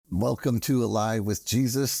Welcome to Alive with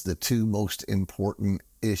Jesus. The two most important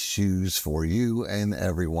issues for you and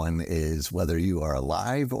everyone is whether you are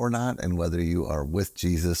alive or not, and whether you are with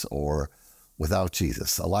Jesus or without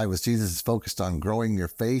Jesus. Alive with Jesus is focused on growing your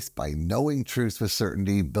faith by knowing truth with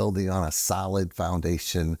certainty, building on a solid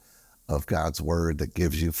foundation of God's word that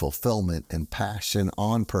gives you fulfillment and passion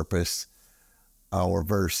on purpose. Our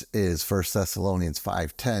verse is 1 Thessalonians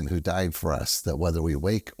 5:10, who died for us, that whether we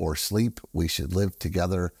wake or sleep, we should live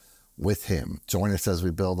together with him. Join us as we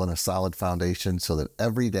build on a solid foundation so that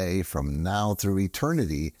every day from now through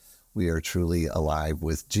eternity, we are truly alive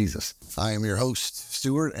with Jesus. I am your host,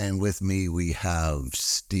 Stuart, and with me we have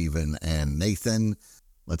Stephen and Nathan.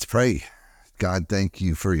 Let's pray. God, thank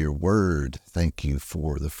you for your word. Thank you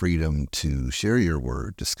for the freedom to share your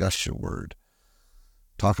word, discuss your word,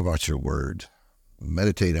 talk about your word,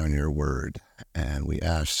 meditate on your word, and we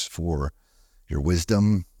ask for your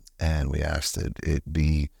wisdom, and we ask that it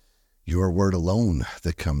be your word alone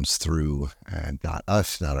that comes through, and not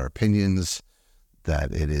us, not our opinions,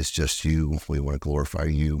 that it is just you. We want to glorify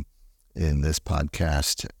you in this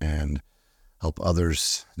podcast and help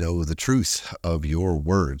others know the truth of your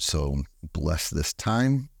word. So bless this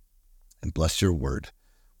time and bless your word.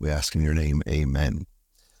 We ask in your name, amen.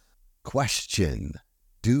 Question: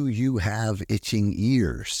 do you have itching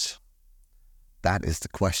ears? That is the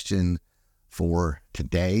question for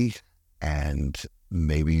today. And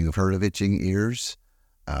maybe you've heard of itching ears.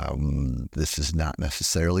 This is not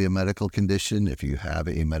necessarily a medical condition. If you have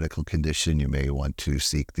a medical condition, you may want to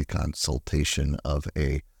seek the consultation of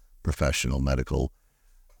a professional medical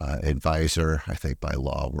advisor. I think by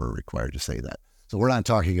law, we're required to say that. So we're not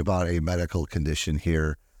talking about a medical condition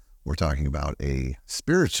here. We're talking about a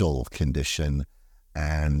spiritual condition.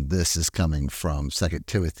 And this is coming from 2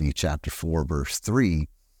 Timothy chapter 4, verse 3. It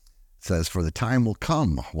says, "For the time will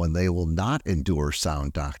come when they will not endure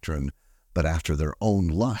sound doctrine, but after their own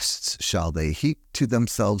lusts shall they heap to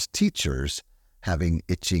themselves teachers having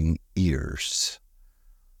itching ears."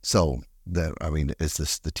 So, is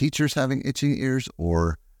this the teachers having itching ears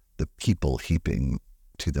or the people heaping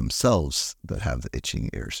to themselves that have the itching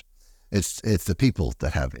ears? It's the people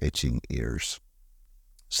that have itching ears.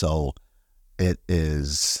 So, it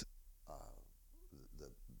is,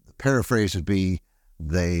 the paraphrase would be,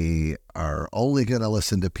 they are only going to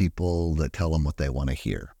listen to people that tell them what they want to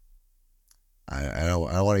hear. I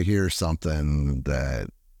want to hear something that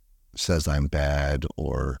says I'm bad,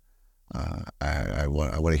 or I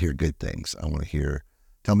want to hear good things. I want to hear,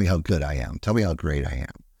 tell me how good I am. Tell me how great I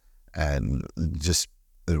am. And just,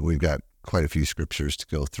 we've got quite a few scriptures to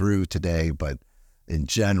go through today, but in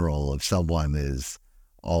general, if someone is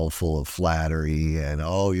all full of flattery and,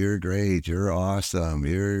 oh, you're great, you're awesome,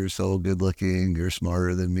 you're so good looking, you're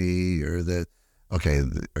smarter than me, okay,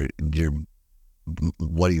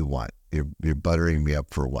 what do you want? You're buttering me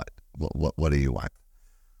up for what? What do you want?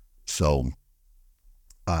 So,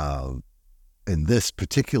 in this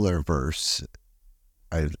particular verse,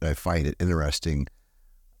 I find it interesting.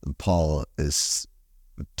 Paul is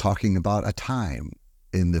talking about a time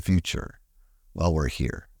in the future. Well, we're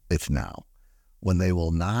here. It's now. When they will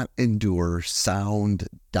not endure sound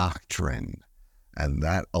doctrine. And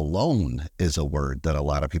that alone is a word that a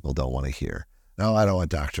lot of people don't want to hear. No, I don't want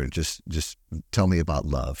doctrine. Just tell me about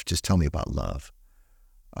love. Just tell me about love.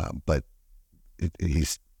 But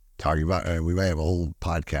he's talking about, we may have a whole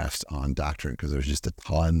podcast on doctrine because there's just a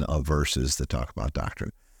ton of verses that talk about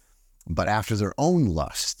doctrine. But after their own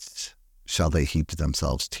lusts shall they heap to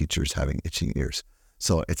themselves teachers having itching ears.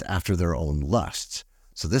 So it's after their own lusts.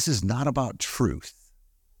 So this is not about truth.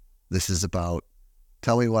 This is about,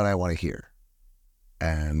 tell me what I want to hear.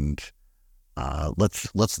 And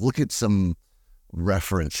let's look at some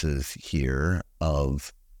references here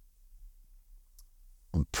of,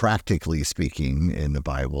 practically speaking, in the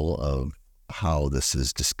Bible, of how this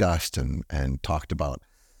is discussed and talked about.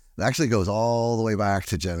 It actually goes all the way back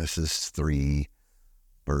to Genesis 3,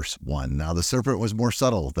 verse 1. "Now the serpent was more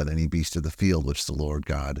subtle than any beast of the field which the Lord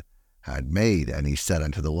God had made. And he said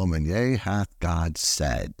unto the woman, Yea, hath God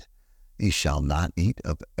said, Ye shall not eat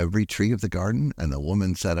of every tree of the garden? And the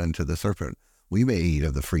woman said unto the serpent, We may eat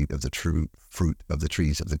of the fruit of the true fruit of the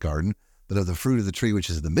trees of the garden, but of the fruit of the tree which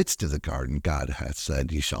is in the midst of the garden, God hath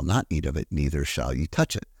said, Ye shall not eat of it, neither shall ye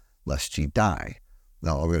touch it, lest ye die."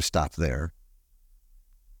 Now, I'm going to stop there.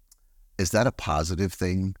 Is that a positive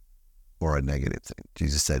thing or a negative thing?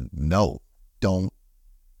 Jesus said, no, don't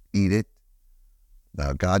eat it.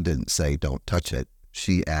 Now, God didn't say don't touch it.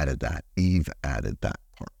 She added that. Eve added that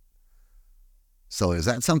part. So is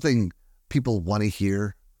that something people want to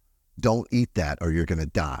hear? Don't eat that or you're going to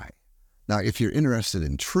die. Now, if you're interested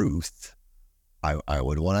in truth, I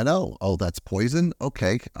would want to know, oh, that's poison?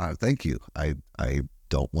 Okay, thank you. I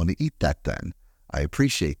don't want to eat that then. I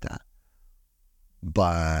appreciate that.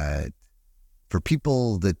 But for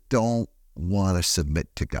people that don't want to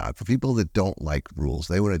submit to God, for people that don't like rules,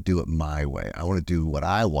 they want to do it my way. I want to do what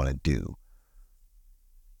I want to do.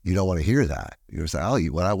 You don't want to hear that. You're going to say, I'll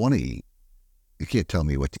eat what I want to eat. You can't tell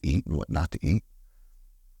me what to eat and what not to eat.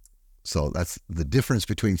 So that's the difference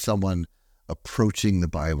between someone approaching the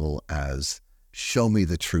Bible as, show me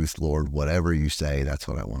the truth, Lord, whatever you say, that's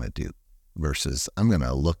what I want to do, versus I'm going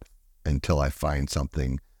to look until I find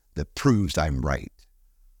something that proves I'm right.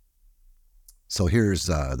 So here's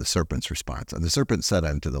the serpent's response. And the serpent said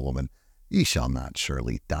unto the woman, Ye shall not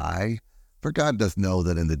surely die, for God doth know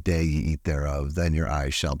that in the day ye eat thereof, then your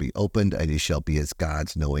eyes shall be opened, and ye shall be as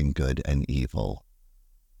gods, knowing good and evil.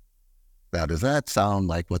 Now, does that sound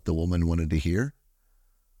like what the woman wanted to hear?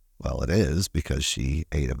 Well, it is, because she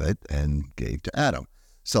ate of it and gave to Adam.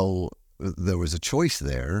 So there was a choice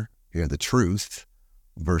there, the truth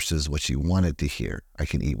versus what she wanted to hear. I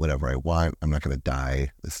can eat whatever I want. I'm not going to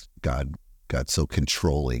die. This God's so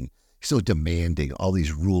controlling, so demanding, all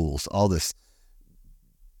these rules, all this.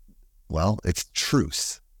 Well, it's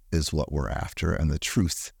truth is what we're after, and the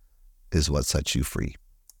truth is what sets you free,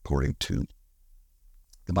 according to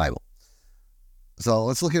the Bible. So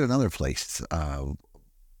let's look at another place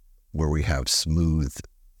where we have smooth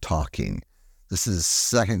talking. This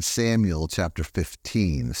is 2 Samuel chapter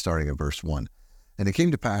 15, starting at verse 1. And it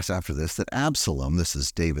came to pass after this that Absalom, this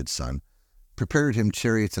is David's son, prepared him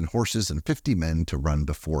chariots and horses and 50 men to run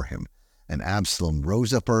before him. And Absalom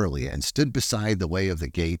rose up early and stood beside the way of the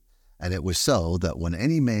gate. And it was so that when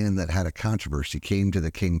any man that had a controversy came to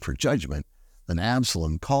the king for judgment, then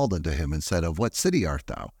Absalom called unto him and said, Of what city art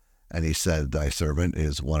thou? And he said, Thy servant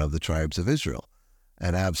is one of the tribes of Israel.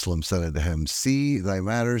 And Absalom said unto him, See, thy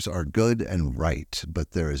matters are good and right,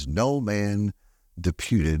 but there is no man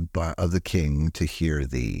deputed of the king to hear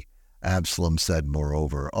thee. Absalom said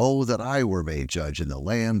moreover, Oh, that I were made judge in the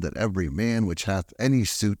land, that every man which hath any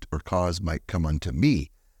suit or cause might come unto me,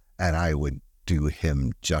 and I would do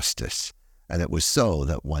him justice. And it was so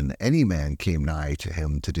that when any man came nigh to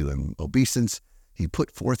him to do him obeisance, he put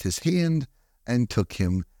forth his hand and took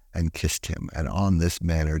him and kissed him. And on this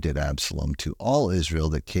manner did Absalom to all Israel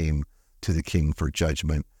that came to the king for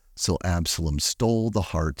judgment. So Absalom stole the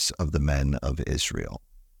hearts of the men of Israel.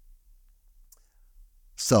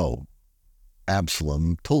 So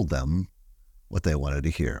Absalom told them what they wanted to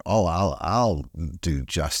hear. Oh, I'll do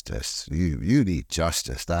justice. You need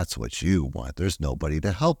justice. That's what you want. There's nobody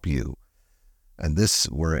to help you. And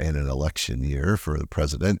we're in an election year for the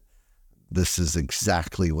president. This is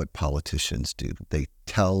exactly what politicians do. They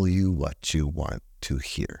tell you what you want to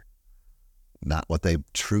hear. Not what they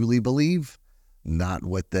truly believe, not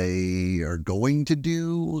what they are going to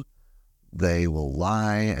do. They will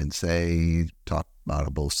lie and talk out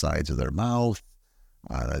of both sides of their mouth.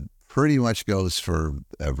 That pretty much goes for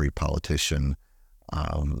every politician.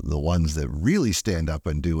 The ones that really stand up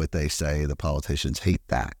and do what they say, the politicians hate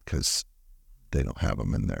that because they don't have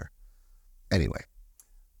them in there. Anyway,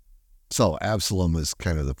 so Absalom is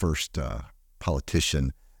kind of the first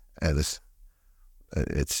politician, and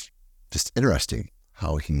it's just interesting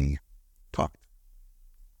how he talked.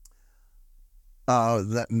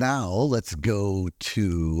 Now let's go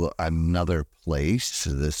to another place.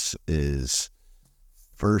 This is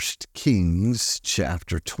 1 Kings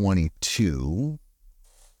chapter 22.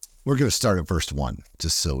 We're going to start at verse 1,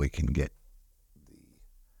 just so we can get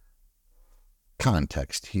the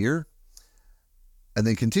context here. And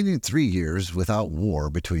they continued 3 years without war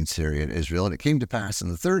between Syria and Israel. And it came to pass in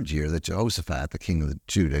the 3rd year that Jehoshaphat, the king of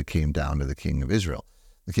Judah, came down to the king of Israel.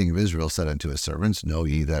 The king of Israel said unto his servants, Know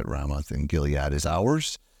ye that Ramoth in Gilead is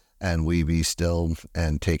ours, and we be still,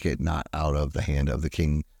 and take it not out of the hand of the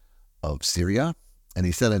king of Syria? And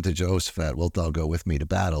he said unto Jehoshaphat, Wilt thou go with me to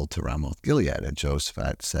battle to Ramoth Gilead? And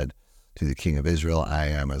Jehoshaphat said to the king of Israel, I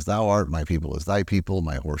am as thou art, my people as thy people,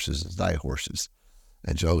 my horses as thy horses.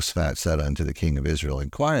 And Jehoshaphat said unto the king of Israel,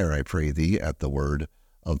 Inquire, I pray thee, at the word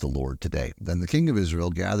of the Lord today. Then the king of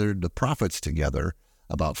Israel gathered the prophets together,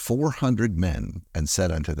 about 400 men, and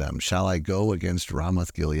said unto them, Shall I go against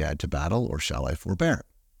Ramoth Gilead to battle, or shall I forbear?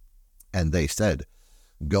 And they said,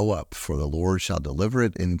 Go up, for the Lord shall deliver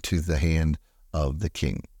it into the hand of the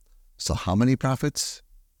king. So how many prophets?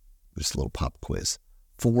 Just a little pop quiz.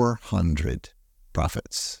 400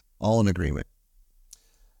 prophets, all in agreement.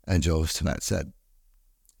 And Jehoshaphat said,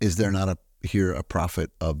 Is there not here a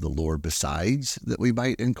prophet of the Lord besides, that we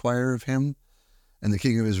might inquire of him? And the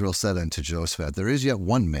king of Israel said unto Jehoshaphat, There is yet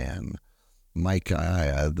one man,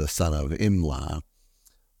 Micaiah, the son of Imlah,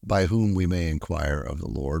 by whom we may inquire of the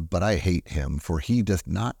Lord, but I hate him, for he doth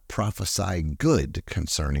not prophesy good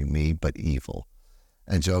concerning me, but evil.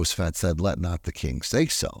 And Jehoshaphat said, let not the king say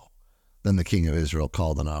so. Then the king of Israel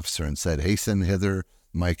called an officer and said, hasten hither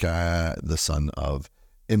Micaiah the son of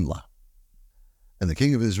Imlah. And the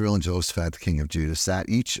king of Israel and Jehoshaphat the king of Judah sat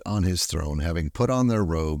each on his throne, having put on their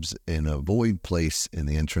robes in a void place in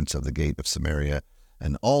the entrance of the gate of Samaria,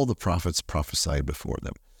 and all the prophets prophesied before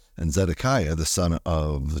them. And Zedekiah the son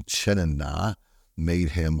of Chenaanah made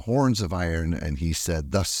him horns of iron, and he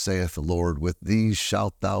said, thus saith the Lord, with these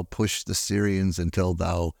shalt thou push the Syrians until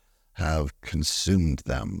thou have consumed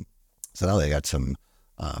them. So now they got some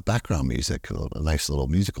background music, a nice little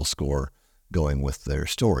musical score going with their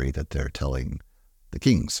story that they're telling the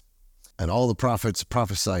kings. And all the prophets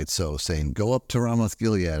prophesied so, saying, go up to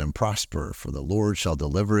Ramoth-Gilead and prosper, for the Lord shall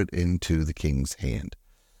deliver it into the king's hand.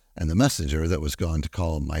 And the messenger that was gone to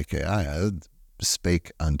call Micaiah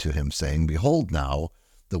spake unto him, saying, behold now,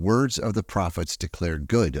 the words of the prophets declare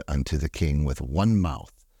good unto the king with one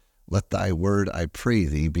mouth. Let thy word, I pray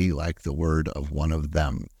thee, be like the word of one of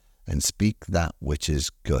them, and speak that which is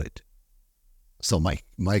good. So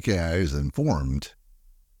Micaiah is informed.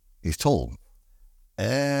 He's told.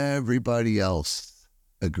 Everybody else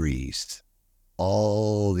agrees.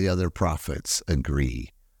 All the other prophets agree.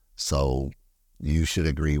 So you should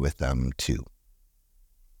agree with them too.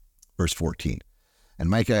 Verse 14. And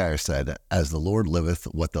Micaiah said, as the Lord liveth,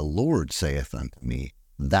 what the Lord saith unto me,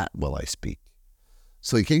 that will I speak.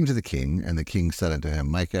 So he came to the king, and the king said unto him,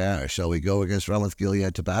 Micaiah, shall we go against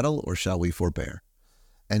Ramoth-Gilead to battle, or shall we forbear?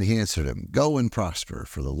 And he answered him, go and prosper,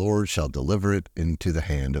 for the Lord shall deliver it into the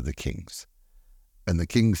hand of the kings. And the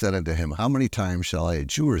king said unto him, how many times shall I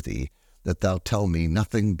adjure thee, that thou tell me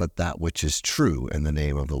nothing but that which is true in the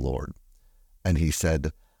name of the Lord? And he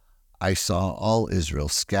said, I saw all Israel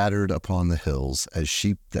scattered upon the hills as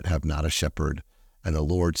sheep that have not a shepherd. And the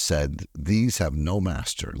Lord said, these have no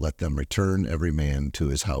master. Let them return every man to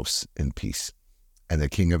his house in peace. And the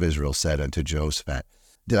king of Israel said unto Jehoshaphat,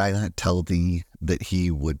 did I not tell thee that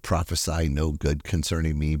he would prophesy no good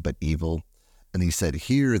concerning me, but evil? And he said,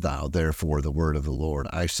 hear thou therefore the word of the Lord.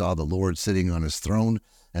 I saw the Lord sitting on his throne,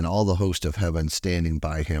 and all the host of heaven standing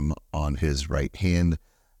by him on his right hand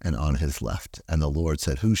and on his left. And the Lord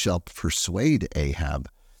said, who shall persuade Ahab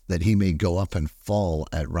that he may go up and fall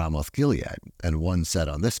at Ramoth-Gilead? And one said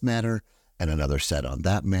on this manner, and another said on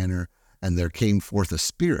that manner. And there came forth a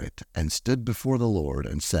spirit, and stood before the Lord,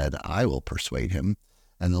 and said, I will persuade him.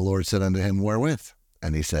 And the Lord said unto him, wherewith?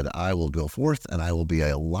 And he said, I will go forth, and I will be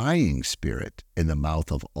a lying spirit in the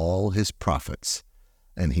mouth of all his prophets.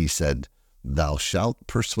 And he said, thou shalt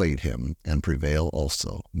persuade him, and prevail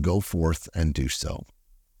also. Go forth and do so.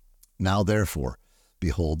 Now therefore,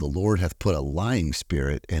 behold, the Lord hath put a lying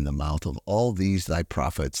spirit in the mouth of all these thy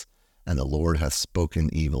prophets, and the Lord hath spoken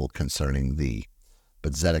evil concerning thee.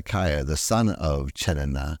 But Zedekiah the son of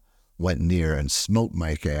Chenaanah went near and smote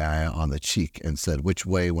Micaiah on the cheek, and said, which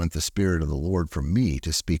way went the Spirit of the Lord from me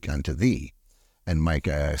to speak unto thee? And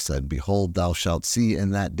Micaiah said, behold, thou shalt see in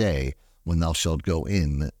that day, when thou shalt go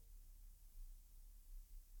into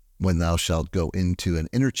an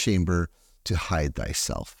inner chamber to hide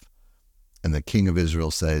thyself. And the king of Israel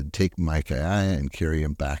said, take Micaiah and carry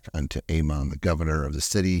him back unto Amon the governor of the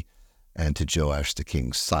city, and to Joash the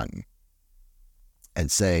king's son,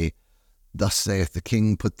 and say, thus saith the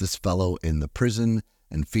king, put this fellow in the prison,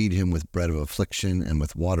 and feed him with bread of affliction and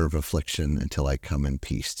with water of affliction until I come in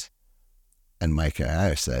peace. And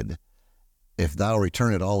Micaiah said, if thou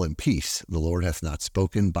return it all in peace, the Lord hath not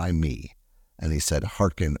spoken by me. And he said,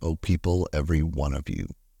 hearken, O people, every one of you.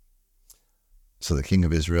 So the king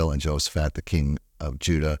of Israel and Jehoshaphat, the king of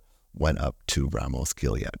Judah, went up to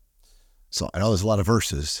Ramoth-Gilead. So I know there's a lot of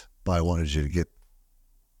verses, but I wanted you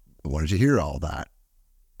to hear all that.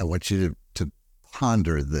 I want you to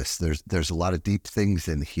ponder this. There's a lot of deep things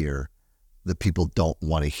in here that people don't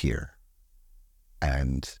want to hear.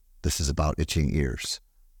 And this is about itching ears.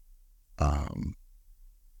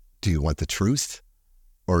 Do you want the truth,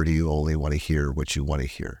 or do you only want to hear what you want to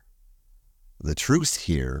hear? The truth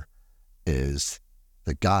here is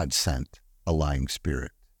that God sent a lying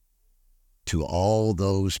spirit to all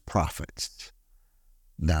those prophets.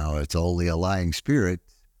 Now, it's only a lying spirit.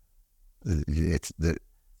 That's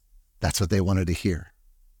what they wanted to hear.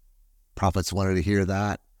 Prophets wanted to hear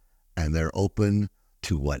that, and they're open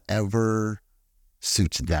to whatever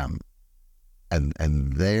suits them and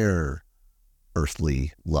their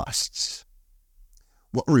earthly lusts.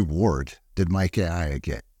 What reward did Micaiah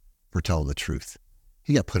get for telling the truth?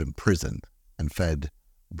 He got put in prison and fed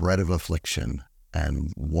bread of affliction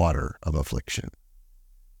and water of affliction.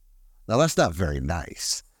 Now, that's not very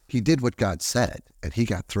nice. he did what God said, and he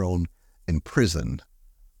got thrown in prison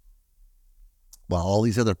while all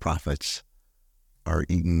these other prophets are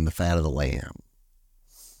eating the fat of the lamb.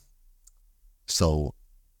 So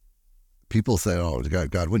people say, oh,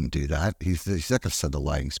 God wouldn't do that. He's not going to send a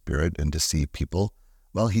lying spirit and deceive people.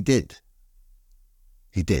 Well, he did.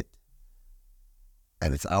 He did.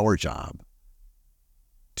 And it's our job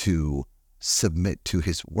to submit to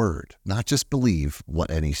his word, not just believe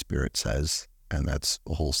what any spirit says. And that's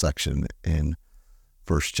a whole section in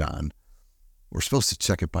 1 John. We're supposed to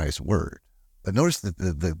check it by his word. But notice that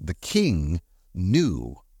the king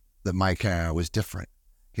knew that Micaiah was different.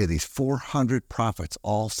 He had these 400 prophets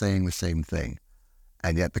all saying the same thing.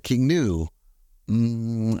 And yet the king knew,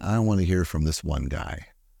 I want to hear from this one guy.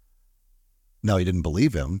 No, he didn't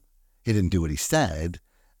believe him. He didn't do what he said.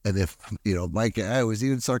 And if, Micaiah was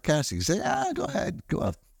even sarcastic, he'd say, go ahead, go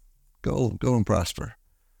up, go and prosper.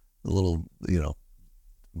 A little,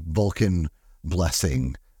 Vulcan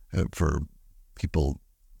blessing for people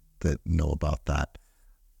that know about that.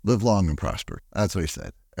 Live long and prosper. That's what he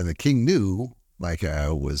said. And the king knew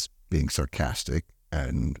Micaiah was being sarcastic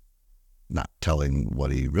and not telling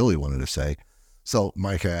what he really wanted to say. So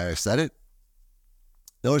Micaiah said it.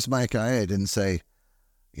 Notice Micaiah didn't say,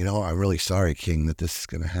 I'm really sorry, king, that this is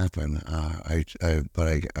going to happen.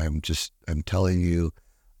 I'm telling you,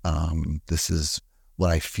 this is what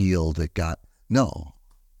I feel that God. No,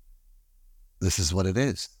 this is what it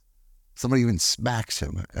is. Somebody even smacks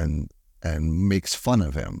him and makes fun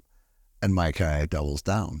of him, and Micaiah doubles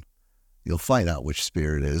down. You'll find out which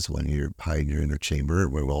spirit it is when you're hiding in your inner chamber.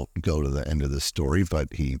 We won't go to the end of the story, but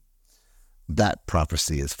that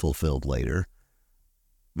prophecy is fulfilled later.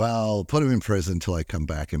 Well, put him in prison until I come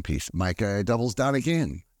back in peace. Micaiah doubles down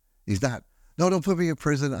again. He's not, no, don't put me in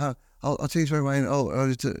prison. I'll change my mind.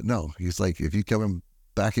 No. He's like, if you come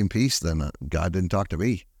back in peace, then God didn't talk to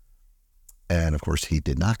me. And of course, he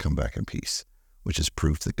did not come back in peace, which is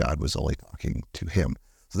proof that God was only talking to him.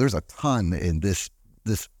 So there's a ton in this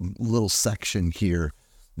little section here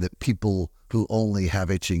that people who only have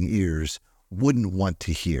itching ears wouldn't want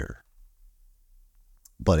to hear.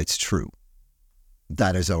 But it's true.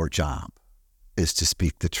 That is our job, is to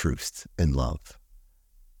speak the truth in love.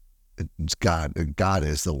 It's God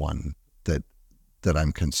is the one that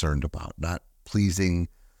I'm concerned about, not pleasing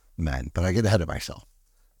men. But I get ahead of myself.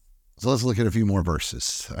 So let's look at a few more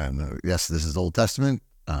verses. And yes, this is Old Testament,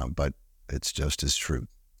 but it's just as true.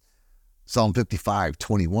 Psalm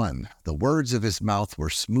 55:21. The words of his mouth were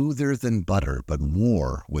smoother than butter, but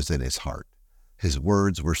war was in his heart. His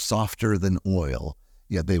words were softer than oil,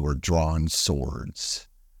 yet they were drawn swords.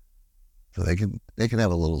 So they can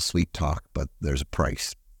have a little sweet talk, but there's a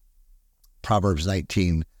price. Proverbs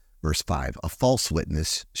 19, verse 5. A false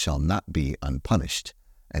witness shall not be unpunished,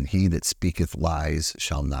 and he that speaketh lies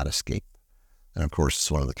shall not escape. And of course,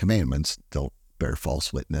 it's one of the commandments, don't bear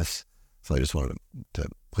false witness. So I just wanted to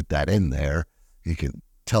put that in there. You can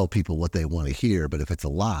tell people what they want to hear, but if it's a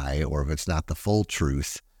lie or if it's not the full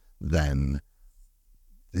truth, then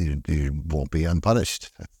you won't be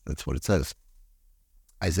unpunished. That's what it says.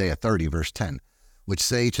 Isaiah 30, verse 10, which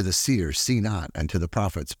say to the seers, see not, and to the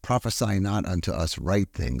prophets, prophesy not unto us right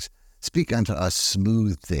things. Speak unto us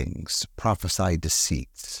smooth things. Prophesy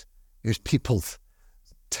deceits. There's people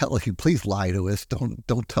telling you, please lie to us.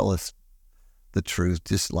 Don't tell us the truth.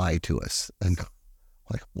 Just lie to us. And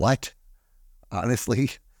like, what?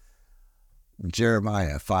 Honestly?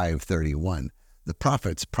 Jeremiah 5:31. The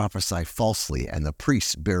prophets prophesy falsely, and the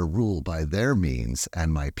priests bear rule by their means,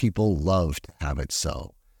 and my people love to have it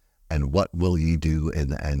so. And what will ye do in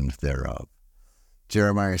the end thereof?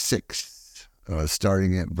 Jeremiah 6,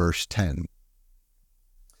 starting at verse 10.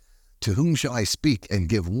 To whom shall I speak and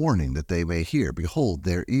give warning that they may hear? Behold,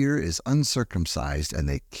 their ear is uncircumcised, and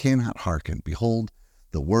they cannot hearken. Behold,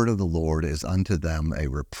 the word of the Lord is unto them a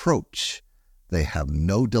reproach. They have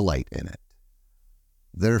no delight in it.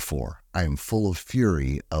 Therefore, I am full of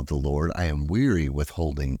fury of the Lord. I am weary with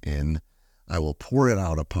holding in. I will pour it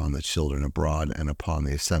out upon the children abroad and upon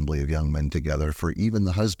the assembly of young men together. For even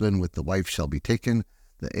the husband with the wife shall be taken,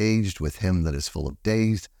 the aged with him that is full of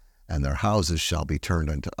days, and their houses shall be turned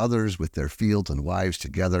unto others with their fields and wives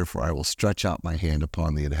together. For I will stretch out my hand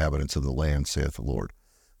upon the inhabitants of the land, saith the Lord.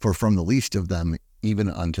 For from the least of them, even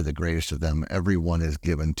unto the greatest of them, every one is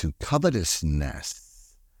given to covetousness.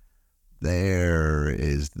 There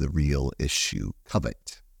is the real issue,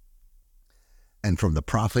 covet. And from the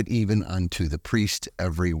prophet even unto the priest,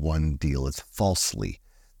 every one dealeth falsely.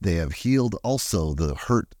 They have healed also the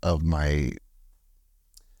hurt of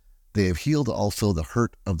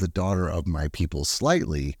the daughter of my people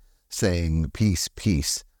slightly, saying, peace,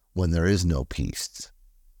 peace, when there is no peace.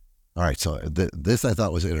 All right, so this I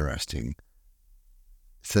thought was interesting.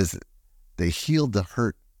 It says they healed the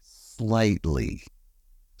hurt slightly.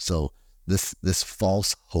 So this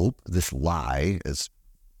false hope, this lie is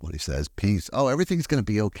what he says, peace. Oh, everything's going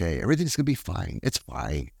to be okay. Everything's going to be fine. It's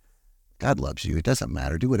fine. God loves you. It doesn't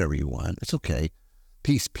matter. Do whatever you want. It's okay.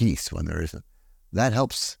 Peace, peace when there isn't. That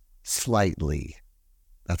helps slightly.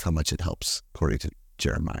 That's how much it helps, according to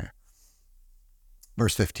Jeremiah.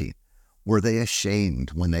 Verse 15. Were they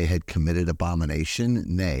ashamed when they had committed abomination?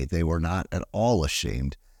 Nay, they were not at all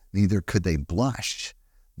ashamed, neither could they blush.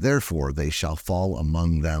 Therefore they shall fall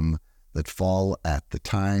among them that fall at the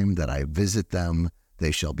time that I visit them.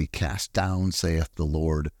 They shall be cast down, saith the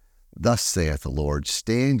Lord. Thus saith the Lord,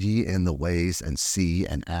 stand ye in the ways and see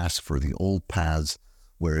and ask for the old paths,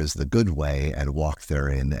 where is the good way, and walk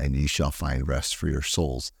therein, and ye shall find rest for your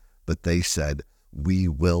souls. But they said, we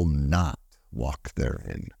will not walk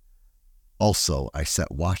therein. Also I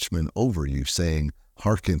set watchmen over you, saying,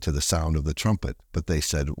 hearken to the sound of the trumpet. But they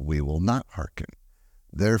said, we will not hearken.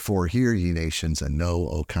 Therefore hear, ye nations, and know,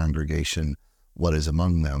 O congregation, what is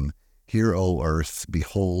among them. Hear, O earth,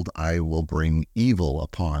 behold, I will bring evil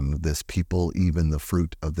upon this people, even the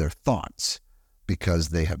fruit of their thoughts, because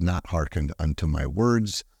they have not hearkened unto my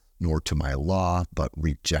words, nor to my law, but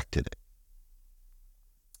rejected it.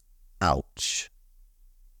 Ouch.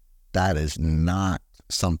 That is not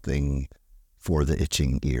something for the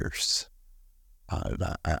itching ears.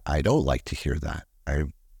 I don't like to hear that.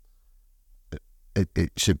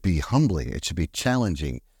 It should be humbling. It should be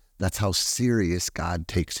challenging. That's how serious God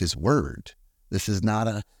takes his word. This is not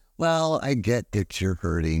a, well, I get it, you're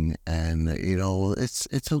hurting, and,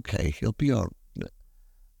 it's okay. He'll be all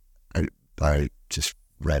right. I just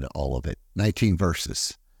read all of it. 19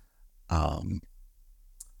 verses.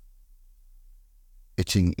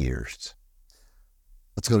 Itching ears.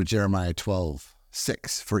 Let's go to Jeremiah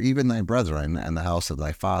 12:6. For even thy brethren and the house of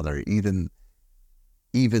thy father, even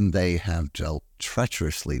they have dealt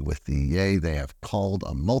treacherously with thee. Yea, they have called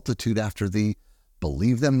a multitude after thee.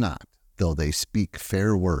 Believe them not, though they speak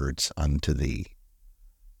fair words unto thee.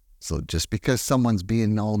 So just because someone's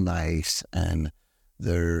being all nice and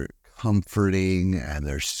they're comforting and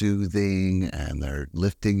they're soothing and they're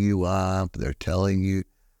lifting you up, they're telling you,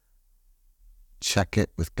 check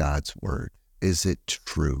it with God's word. Is it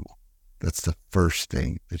true? That's the first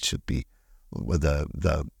thing that should be with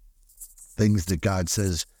the things that God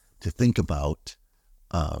says to think about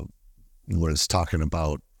when it's talking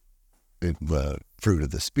about the fruit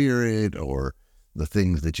of the Spirit or the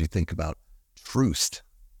things that you think about. Truth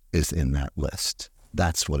is in that list.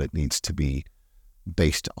 That's what it needs to be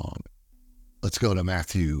based on. Let's go to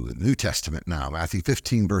Matthew, New Testament now. Matthew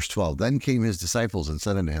 15, verse 12. Then came his disciples and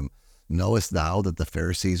said unto him, knowest thou that the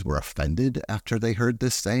Pharisees were offended after they heard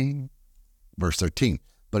this saying? Verse 13.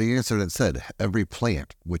 But he answered and said, every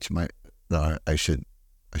plant which I should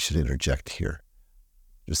interject here.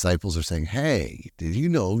 Disciples are saying, hey, did you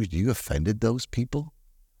know you offended those people?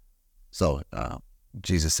 So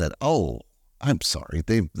Jesus said, oh, I'm sorry.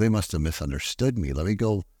 They must have misunderstood me. Let me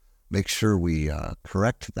go make sure we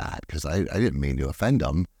correct that, because I didn't mean to offend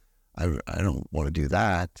them. I don't want to do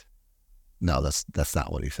that. No, that's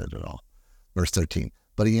not what he said at all. Verse 13.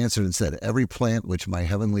 But he answered and said, every plant which my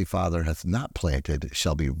heavenly Father hath not planted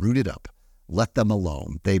shall be rooted up. Let them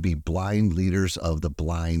alone. They be blind leaders of the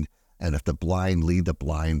blind, and if the blind lead the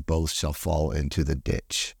blind, both shall fall into the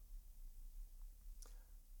ditch.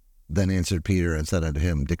 Then answered Peter and said unto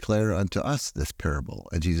him, declare unto us this parable.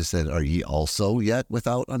 And Jesus said, are ye also yet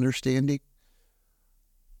without understanding?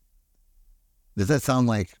 Does that sound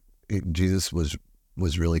like Jesus was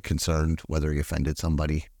really concerned whether he offended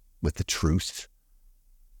somebody with the truth?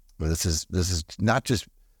 Or this is not just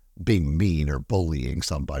being mean or bullying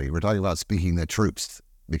somebody. We're talking about speaking the truth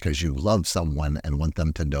because you love someone and want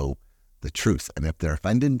them to know the truth. And if they're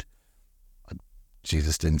offended,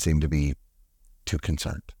 Jesus didn't seem to be too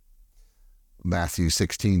concerned. Matthew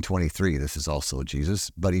 16:23, this is also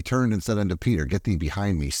Jesus. But he turned and said unto Peter, get thee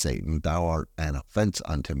behind me, Satan. Thou art an offense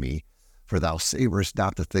unto me, for thou savorest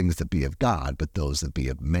not the things that be of God, but those that be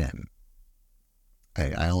of men.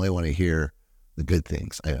 I only want to hear the good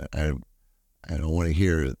things. I don't want to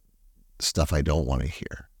hear stuff I don't want to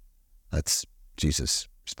hear. That's Jesus'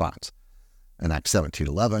 response. In Acts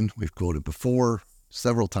 17:11, we've quoted before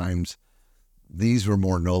several times, these were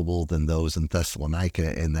more noble than those in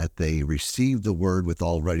Thessalonica in that they received the word with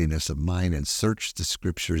all readiness of mind and searched the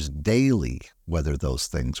scriptures daily whether those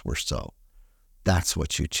things were so. That's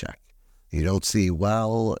what you check. You don't see,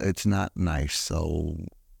 well, it's not nice, so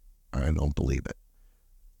I don't believe it.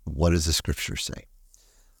 What does the scripture say?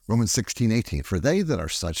 Romans 16:18, for they that are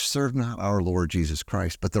such serve not our Lord Jesus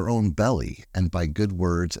Christ, but their own belly, and by good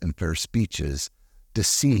words and fair speeches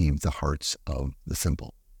deceive the hearts of the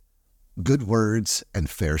simple. Good words and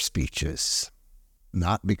fair speeches,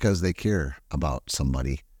 not because they care about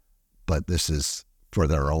somebody, but this is for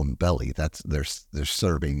their own belly. They're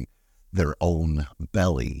serving their own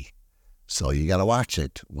belly. So you got to watch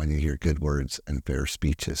it when you hear good words and fair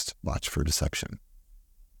speeches. Watch for deception.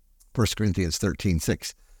 1 Corinthians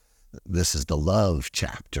 13:6. This is the love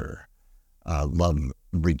chapter. Love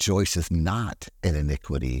rejoiceth not in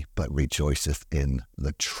iniquity, but rejoiceth in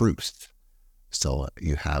the truth. So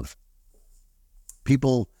you have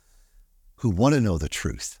people who want to know the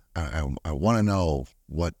truth. I want to know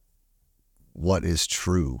what is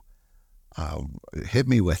true. Hit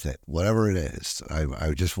me with it, whatever it is.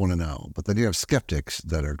 I just want to know. But then you have skeptics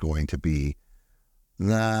that are going to be,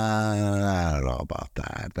 nah, I don't know about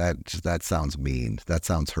that. That sounds mean. That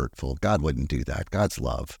sounds hurtful. God wouldn't do that. God's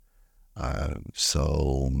love.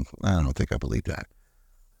 So I don't think I believe that.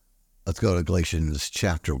 Let's go to Galatians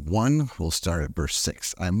chapter 1. We'll start at verse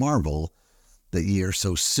 6. I marvel that ye are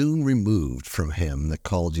so soon removed from him that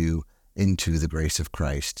called you into the grace of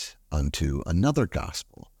Christ unto another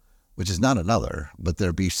gospel, which is not another, but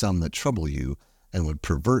there be some that trouble you and would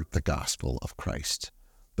pervert the gospel of Christ.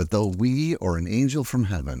 But though we or an angel from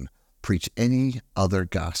heaven preach any other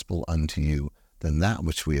gospel unto you than that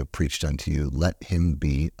which we have preached unto you, let him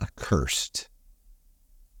be accursed.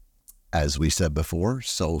 As we said before,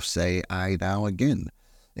 so say I now again,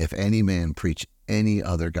 if any man preach any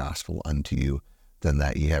other gospel unto you than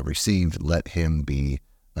that ye have received, let him be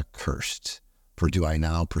accursed. For do I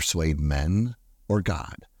now persuade men or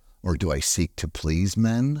God? Or do I seek to please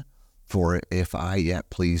men? For if I yet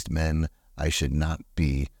pleased men, I should not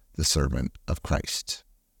be the servant of Christ.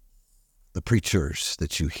 The preachers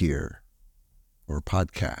that you hear, or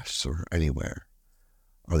podcasts, or anywhere,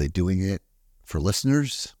 are they doing it for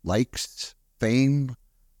listeners, likes, fame,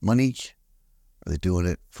 money? Are they doing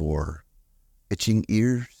it for itching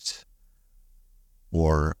ears?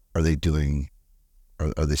 Or are they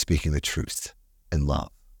speaking the truth in love?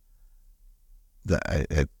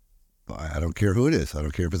 I don't care who it is. I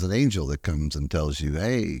don't care if it's an angel that comes and tells you,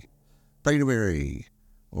 hey, pray to Mary,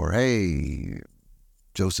 or hey,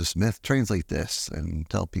 Joseph Smith, translate this and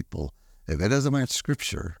tell people. If it doesn't match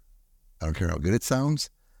scripture, I don't care how good it sounds.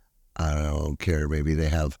 I don't care. Maybe they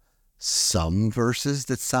have some verses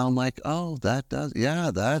that sound like, oh, that does.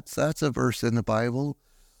 Yeah, that's a verse in the Bible.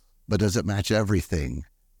 But does it match everything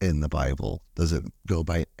in the Bible? Does it go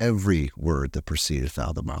by every word that proceedeth out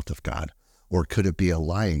of the mouth of God? Or could it be a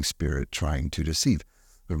lying spirit trying to deceive?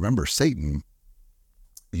 Remember, Satan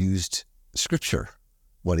used scripture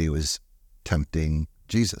when he was tempting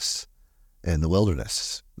Jesus in the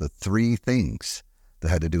wilderness. The three things that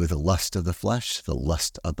had to do with the lust of the flesh, the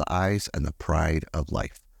lust of the eyes, and the pride of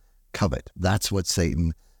life. Covet. That's what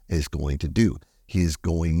Satan is going to do. He is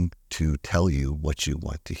going to tell you what you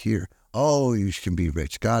want to hear. Oh, you can be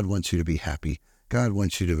rich. God wants you to be happy. God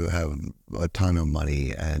wants you to have a ton of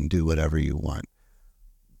money and do whatever you want.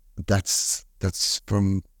 That's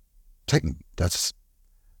from Satan.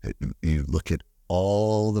 You look at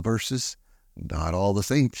all the verses, not all the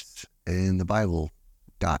saints in the Bible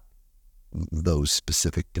got those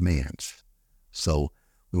specific demands. So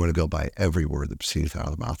we want to go by every word that proceeds out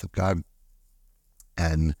of the mouth of God,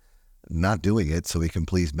 and not doing it so we can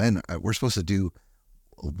please men. We're supposed to do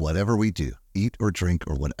whatever we do, eat or drink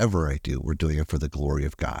or whatever I do, we're doing it for the glory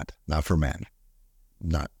of God, not for men.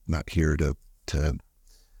 Not here to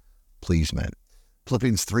please men.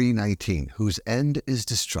 Philippians 3:19, whose end is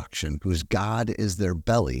destruction, whose God is their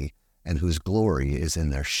belly, and whose glory is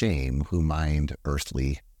in their shame, who mind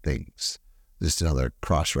earthly things. Just another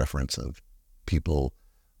cross-reference of people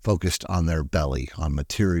focused on their belly, on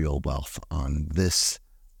material wealth, on this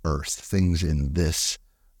earth, things in this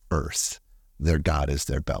earth. Their God is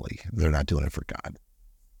their belly. They're not doing it for God.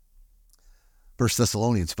 1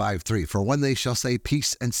 Thessalonians 5:3, for when they shall say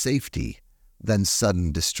peace and safety, then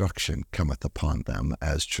sudden destruction cometh upon them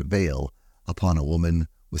as travail upon a woman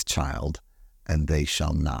with child, and they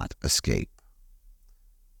shall not escape.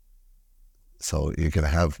 So you're going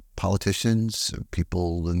to have politicians,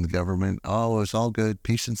 people in the government, oh, it's all good,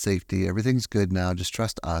 peace and safety, everything's good now, just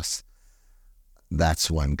trust us.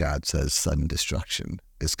 That's when God says sudden destruction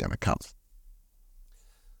is going to come.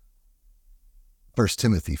 1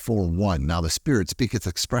 Timothy 4:1, now the Spirit speaketh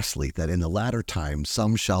expressly that in the latter time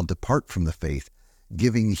some shall depart from the faith,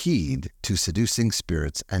 giving heed to seducing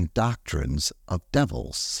spirits and doctrines of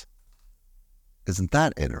devils. Isn't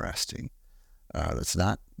that interesting? It's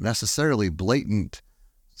not necessarily blatant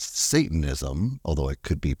Satanism, although it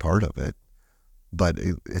could be part of it. But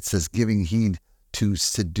it says giving heed to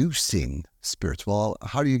seducing spirits. Well,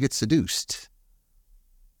 how do you get seduced?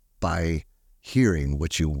 By hearing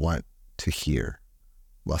what you want to hear.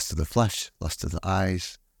 Lust of the flesh, lust of the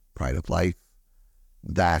eyes, pride of life.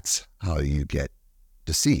 That's how you get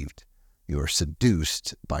deceived. You are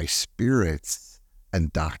seduced by spirits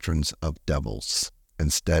and doctrines of devils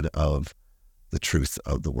instead of the truth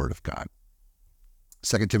of the Word of God.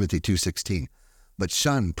 2 Timothy 2:16, but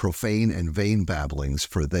shun profane and vain babblings,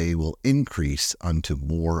 for they will increase unto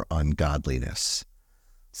more ungodliness.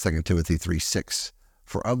 2 Timothy 3:6,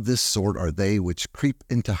 for of this sort are they which creep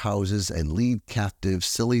into houses and lead captive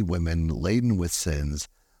silly women laden with sins,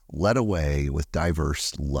 led away with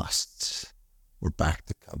diverse lusts. We're back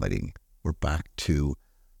to coveting. We're back to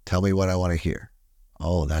tell me what I want to hear.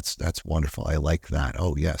 Oh, that's wonderful. I like that.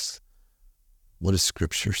 Oh, yes. What does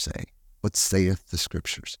Scripture say? What saith the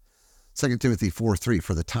Scriptures? 2 Timothy 4:3,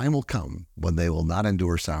 for the time will come when they will not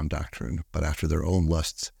endure sound doctrine, but after their own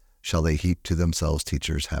lusts shall they heap to themselves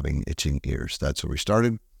teachers having itching ears. That's where we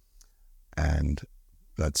started, and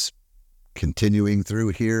that's continuing through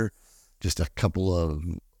here. Just a couple of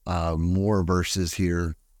more verses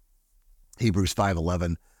here. Hebrews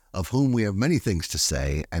 5:11, of whom we have many things to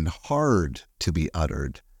say and hard to be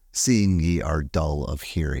uttered, seeing ye are dull of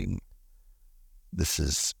hearing. This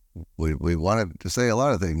is, we wanted to say a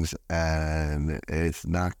lot of things, and it's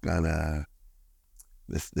not gonna,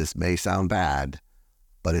 this may sound bad,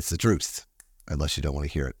 but it's the truth, unless you don't want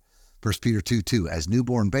to hear it. 1 Peter 2:2, as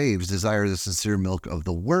newborn babes desire the sincere milk of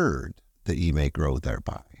the word, that ye may grow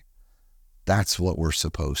thereby. That's what we're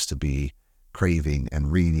supposed to be craving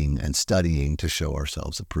and reading and studying to show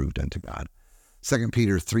ourselves approved unto God. 2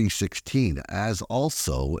 Peter 3:16, as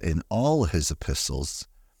also in all his epistles,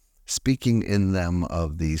 speaking in them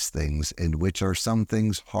of these things, in which are some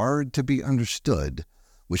things hard to be understood,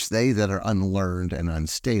 which they that are unlearned and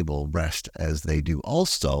unstable wrest as they do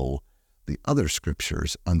also the other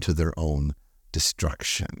scriptures unto their own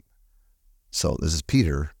destruction. So this is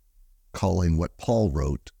Peter calling what Paul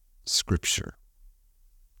wrote Scripture,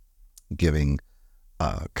 giving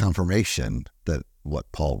confirmation that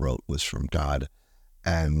what Paul wrote was from God,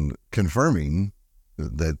 and confirming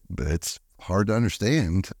that it's hard to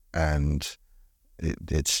understand, and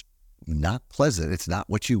it's not pleasant. It's not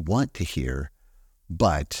what you want to hear,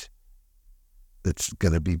 but it's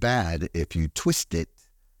going to be bad if you twist it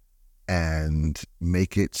and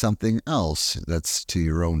make it something else that's to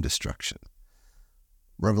your own destruction.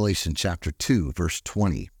 Revelation chapter 2, verse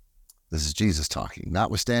 20. This is Jesus talking.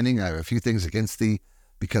 Notwithstanding, I have a few things against thee,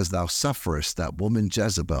 because thou sufferest that woman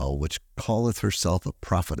Jezebel, which calleth herself a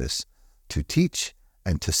prophetess, to teach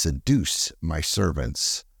and to seduce my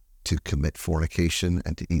servants to commit fornication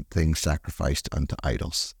and to eat things sacrificed unto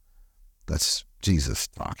idols. That's Jesus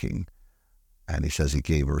talking. And he says he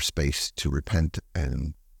gave her space to repent,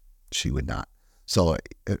 and she would not. So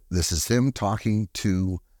this is him talking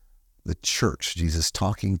to the church. Jesus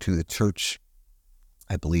talking to the church,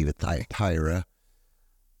 I believe at Thyatira,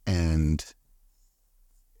 and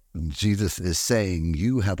Jesus is saying,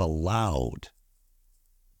 you have allowed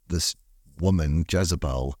this woman,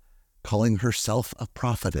 Jezebel, calling herself a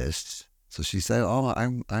prophetess. So she said, oh,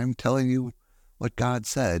 I'm telling you what God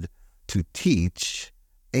said, to teach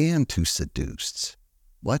and to seduce.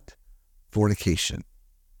 What? Fornication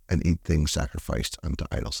and eat things sacrificed unto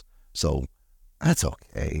idols. So that's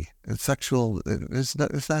okay. It's sexual. It's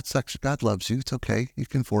not sexual. God loves you. It's okay. You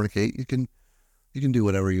can fornicate. You can do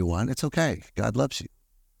whatever you want. It's okay. God loves you.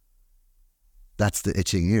 That's the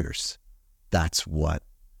itching ears. That's what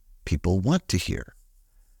people want to hear.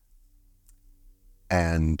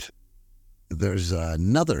 And there's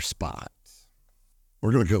another spot.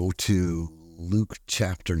 We're going to go to Luke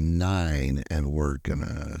chapter 9, and we're going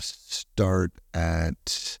to start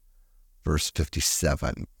at verse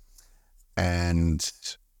 57. And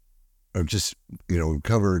I've just, we've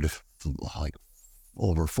covered like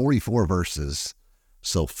over 44 verses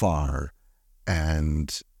so far.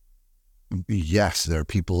 And yes, there are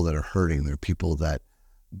people that are hurting. There are people that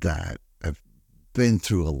have been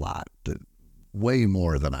through a lot, way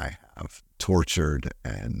more than I have, tortured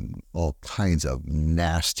and all kinds of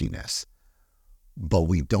nastiness. But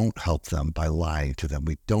we don't help them by lying to them.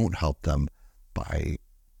 We don't help them by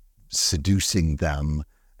seducing them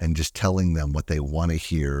and just telling them what they want to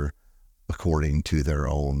hear according to their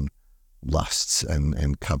own lusts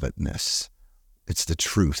and covetousness. It's the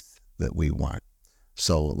truth that we want.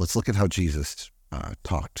 So let's look at how Jesus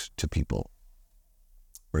talked to people.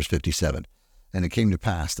 Verse 57, And it came to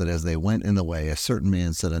pass that as they went in the way, a certain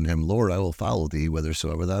man said unto him, Lord, I will follow thee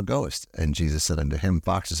whithersoever thou goest. And Jesus said unto him,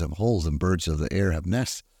 foxes have holes, and birds of the air have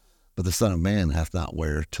nests, but the Son of Man hath not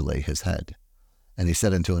where to lay his head. And he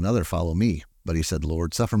said unto another, follow me. But he said,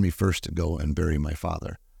 Lord, suffer me first to go and bury my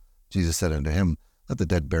father. Jesus said unto him, let the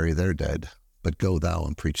dead bury their dead, but go thou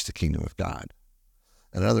and preach the kingdom of God.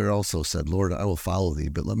 Another also said, Lord, I will follow thee,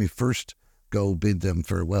 but let me first go bid them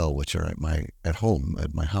farewell, which are at home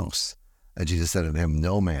at my house. And Jesus said unto him,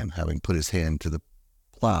 no man, having put his hand to the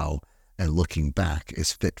plow and looking back,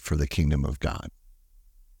 is fit for the kingdom of God.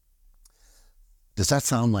 Does that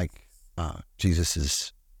sound like Jesus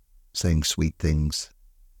is saying sweet things,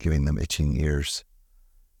 giving them itching ears?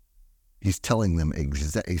 He's telling them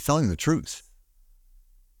he's telling the truth,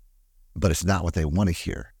 but it's not what they want to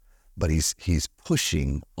hear. But he's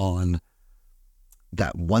pushing on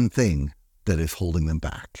that one thing that is holding them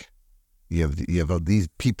back. You have these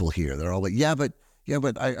people here. They're all like, yeah, but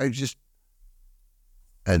I just,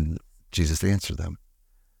 and Jesus answered them.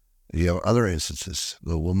 You have other instances.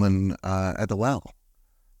 The woman at the well.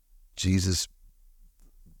 Jesus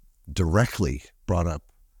directly brought up,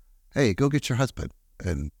 hey, go get your husband.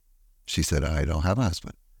 And she said, I don't have a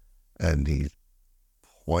husband. And he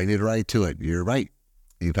pointed right to it. You're right.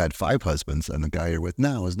 You've had 5 husbands, and the guy you're with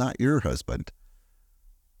now is not your husband.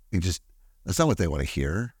 That's not what they want to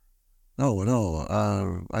hear. No,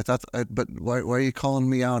 but why are you calling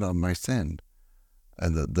me out on my sin?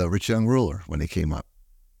 And the rich young ruler, when he came up,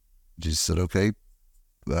 Jesus said, okay,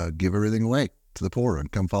 give everything away to the poor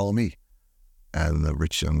and come follow me. And the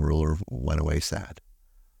rich young ruler went away sad.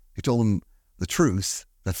 He told him the truth.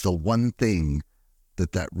 That's the one thing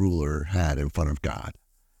that ruler had in front of God.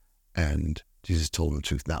 And Jesus told him the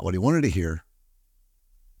truth, not what he wanted to hear,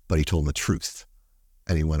 but he told him the truth.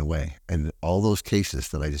 And he went away. And all those cases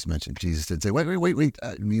that I just mentioned, Jesus didn't say, wait.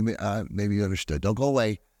 Maybe you understood. Don't go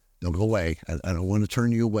away. Don't go away. I don't want to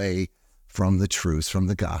turn you away from the truth, from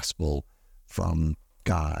the gospel, from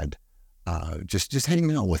God. Just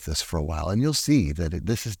hang out with us for a while, and you'll see that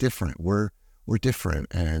this is different. We're different,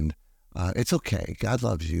 and it's okay. God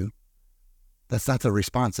loves you. That's not the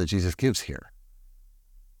response that Jesus gives here.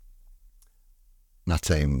 Not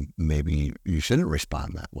saying maybe you shouldn't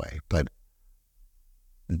respond that way, but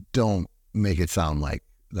don't make it sound like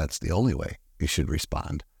that's the only way you should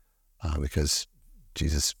respond, because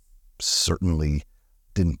Jesus certainly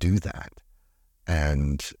didn't do that.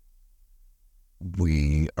 And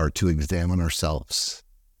we are to examine ourselves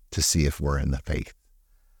to see if we're in the faith.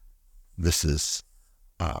 This is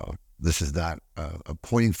not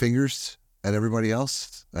pointing fingers at everybody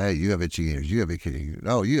else. Hey, you have itchy ears. You have itchy ears.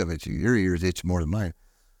 Oh, you have itchy. Your ears itch more than mine.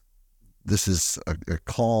 This is a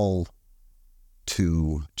call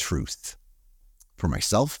to truth for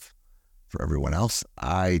myself, for everyone else.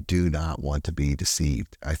 I do not want to be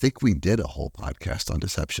deceived. I think we did a whole podcast on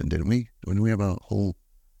deception, didn't we? Didn't we have a whole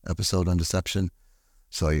episode on deception?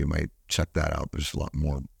 So you might check that out. There's a lot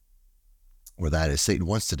more where that is. Satan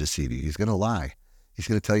wants to deceive you. He's going to lie. He's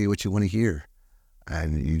going to tell you what you want to hear.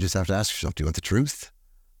 And you just have to ask yourself, do you want the truth?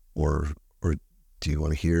 Or do you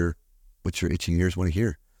want to hear what your itching ears want to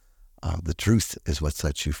hear? The truth is what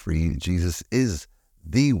sets you free. Jesus is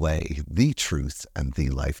the way, the truth, and the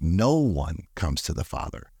life. No one comes to the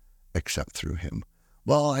Father except through him.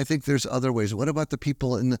 Well, I think there's other ways. What about the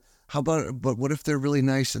people but what if they're really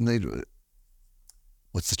nice and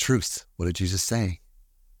what's the truth? What did Jesus say?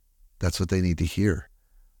 That's what they need to hear.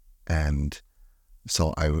 And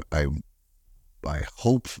so I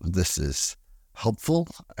hope this is helpful.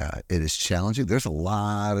 It is challenging. There's a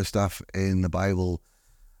lot of stuff in the Bible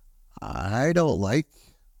I don't like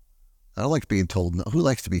being told no. Who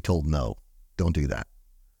likes to be told no? Don't do that.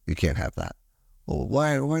 You can't have that. Well,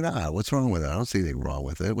 why not? What's wrong with it? I don't see anything wrong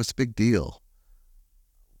with it. What's the big deal?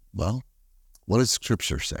 Well, what does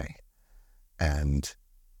Scripture say? And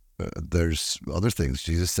there's other things.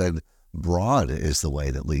 Jesus said, broad is the way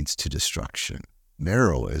that leads to destruction.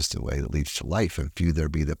 Narrow is the way that leads to life, and few there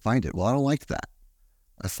be that find it. Well, I don't like that.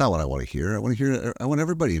 That's not what I want to hear. I want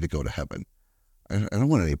everybody to go to heaven. I don't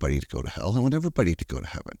want anybody to go to hell. I want everybody to go to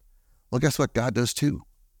heaven. Well, guess what? God does too.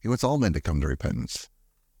 He wants all men to come to repentance.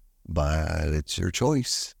 But it's your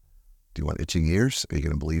choice. Do you want itching ears? Are you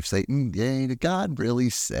going to believe Satan? Yay, did God really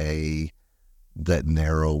say that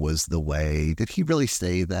narrow was the way? Did he really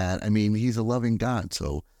say that? I mean, he's a loving God,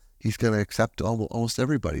 so he's going to accept almost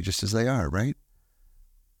everybody just as they are, right?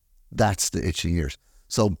 That's the itching ears.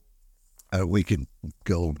 So we could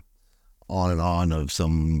go on and on of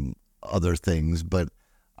some other things, but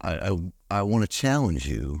I want to challenge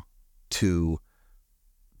you to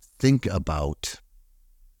think about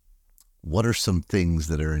what are some things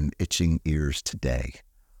that are in itching ears today?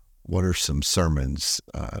 What are some sermons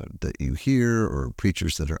that you hear or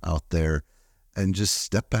preachers that are out there? And just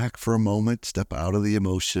step back for a moment, step out of the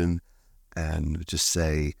emotion, and just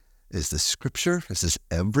say, is this scripture? Is this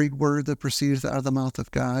every word that proceeds out of the mouth of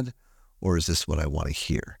God? Or is this what I want to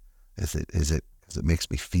hear? Is it because it makes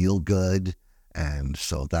me feel good? And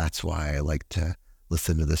so that's why I like to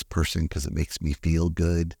listen to this person, because it makes me feel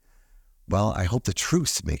good. Well, I hope the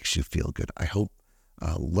truth makes you feel good. I hope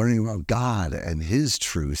learning about God and his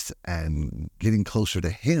truth and getting closer to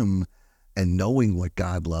him and knowing what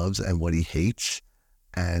God loves and what he hates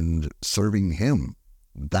and serving him,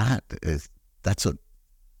 that's what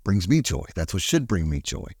brings me joy. That's what should bring me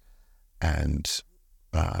joy. And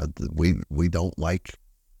we don't like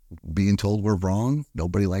being told we're wrong.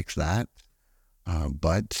 Nobody likes that.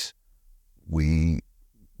 But we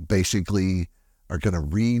basically are going to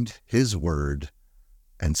read his word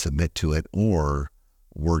and submit to it, or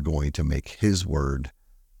we're going to make his word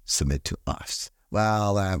submit to us.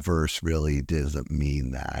 Well, that verse really doesn't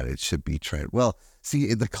mean that. It should be well,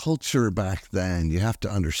 see, the culture back then, you have to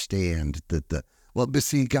understand that but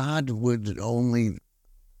see, God would only,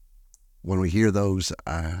 when we hear those,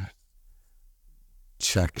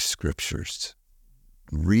 check scriptures,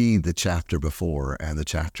 read the chapter before and the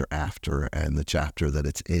chapter after and the chapter that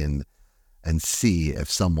it's in, and see if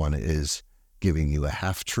someone is giving you a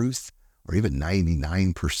half-truth or even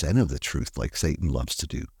 99% of the truth like Satan loves to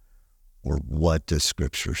do. Or what does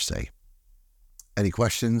Scripture say? Any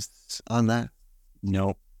questions on that?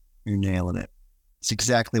 Nope. You're nailing it. It's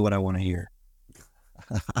exactly what I want to hear.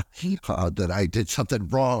 That I did something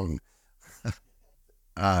wrong.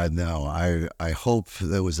 No, I hope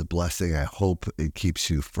there was a blessing. I hope it keeps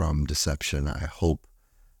you from deception. I hope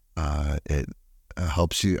it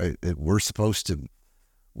helps you.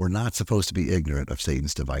 We're not supposed to be ignorant of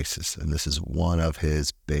Satan's devices, and this is one of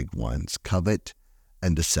his big ones: covet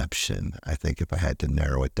and deception. I think if I had to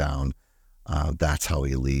narrow it down, that's how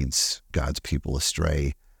he leads God's people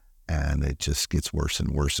astray, and it just gets worse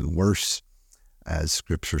and worse and worse, as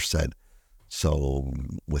Scripture said. So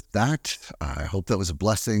with that, I hope that was a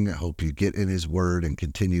blessing. I hope you get in his word and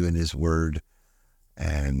continue in his word.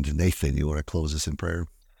 And Nathan, you want to close us in prayer?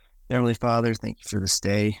 Heavenly Father, thank you for this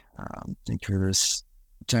day. Thank you for this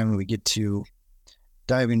time that we get to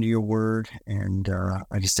dive into your word. And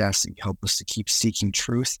I just ask that you help us to keep seeking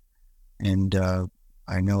truth. And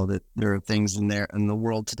I know that there are things in the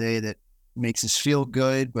world today that makes us feel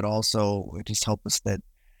good, but also just help us that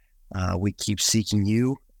we keep seeking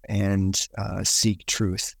you and seek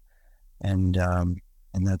truth. And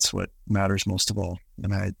that's what matters most of all.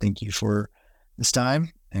 And I thank you for this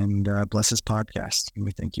time, and bless this podcast. And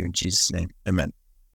we thank you in Jesus' name. Amen.